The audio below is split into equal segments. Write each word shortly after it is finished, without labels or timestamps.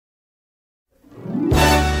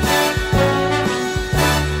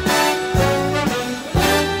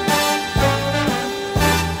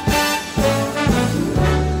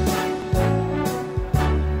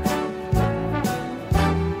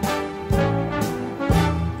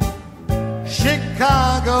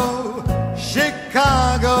Chicago,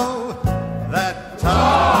 Chicago, that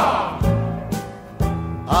time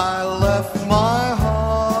I left my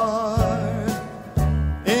heart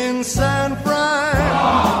in San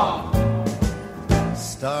Fran.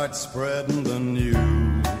 Start spreading the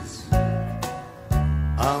news,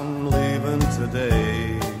 I'm leaving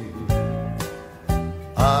today.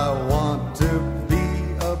 I want to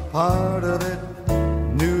be a part of it.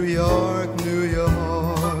 New York, New York,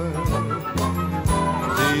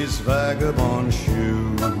 these vagabond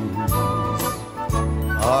shoes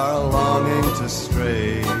are longing to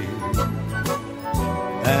stray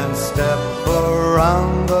and step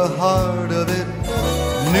around the heart of it.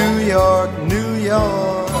 New York, New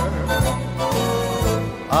York,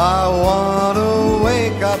 I want to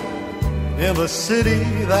wake up in the city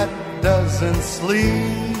that doesn't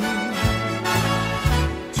sleep,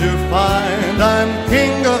 to find I'm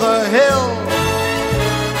king of the hill,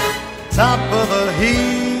 top of the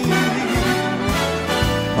heap.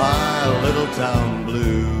 My little town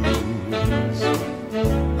blues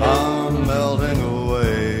are melting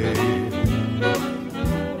away.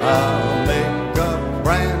 I'll make a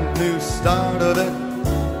brand new start of it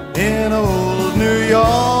in old New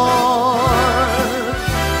York.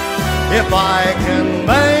 If I can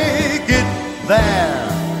make it there,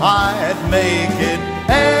 I'd make it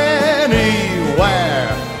anywhere.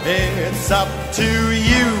 It's up to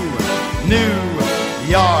you, New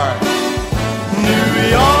York, New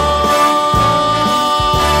York.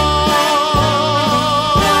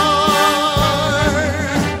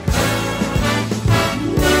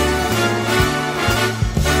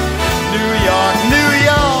 New York, New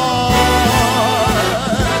York,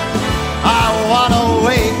 I wanna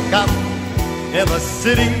wake up in a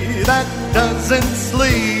city that doesn't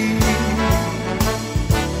sleep,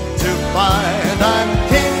 to find I'm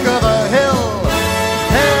king of the hill,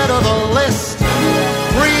 head of the list,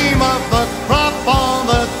 cream of the crop, on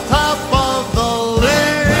the top of the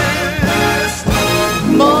list.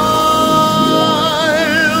 My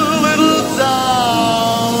little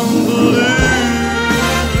town blues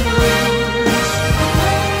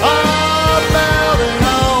are melting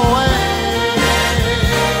away.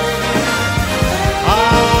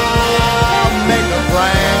 I'll make a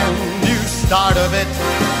brand new start of it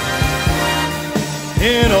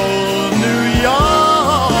in old New York.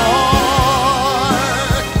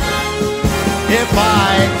 If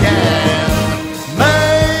I can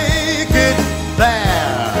make it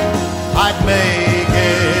there, I'd make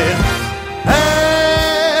it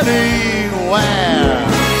anywhere.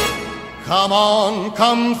 Come on,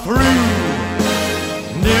 come through,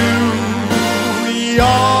 New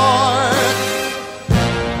York.